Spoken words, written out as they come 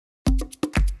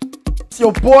It's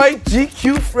your boy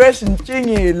GQ Fresh and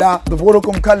Chingela, the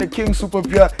Vodacom Color King Super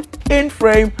Pure, in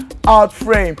frame, out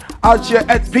here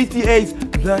at PTA's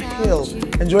The Hill,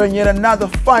 enjoying yet another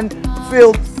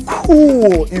fun-filled,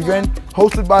 cool event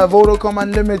hosted by Vodacom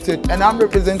Unlimited, and I'm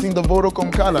representing the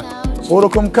Vodacom Color.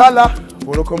 Vodacom Color,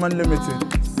 Vodacom Unlimited.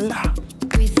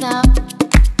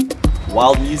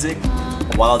 Wild music,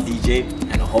 a wild DJ,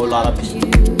 and a whole lot of people.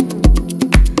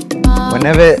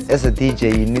 Whenever as a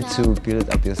DJ, you need to build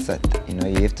up your set. You know,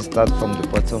 you have to start from the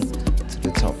bottom to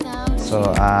the top.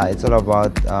 So it's all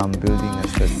about building a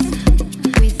set.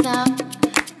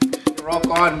 Rock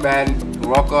on, man.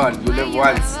 Rock on. You live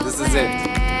once. This is it.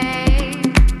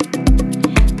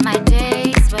 My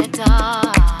days were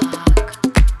dark,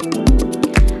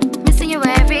 missing you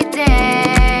every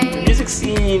day. The music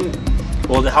scene,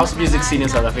 well, the house music scene in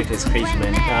South Africa is crazy,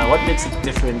 man. What makes it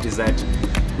different is that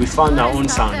we found our own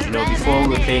sound. You know, before we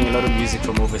were playing a lot of music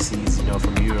from overseas, you know,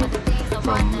 from Europe,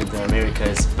 from the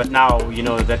Americas. But now, you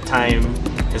know, that time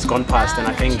has gone past, and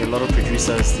I think a lot of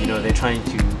producers, you know, they're trying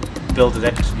to build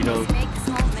that, you know,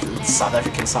 South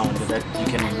African sound that you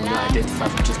can, you know, identify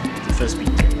from just the first beat.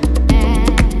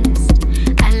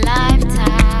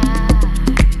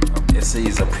 SA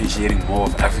is appreciating more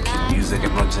of African music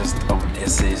and not just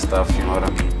SA stuff, you know what I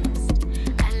mean?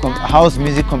 House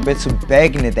music compared to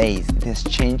back in the days, it has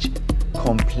changed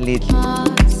completely.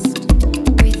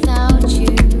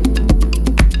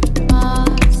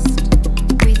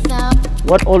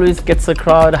 What always gets a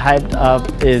crowd hyped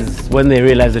up is when they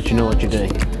realize that you know what you're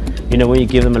doing. You know, when you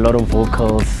give them a lot of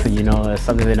vocals, you know,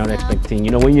 something they're not expecting.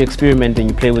 You know, when you experiment and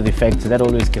you play with effects, that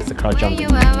always gets the crowd jumping.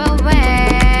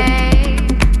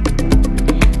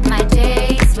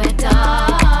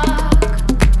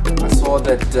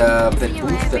 That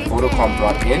booth that Vodacom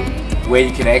brought in, where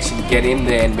you can actually get in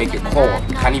there and make a call.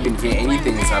 You can't even hear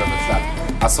anything inside of the club.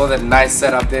 I saw that nice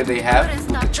setup there they have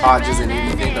with the chargers and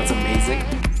everything. That's amazing.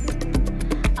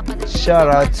 Shout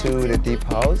out to the Deep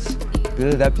House.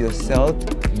 Build up yourself,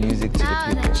 music to the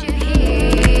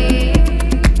people.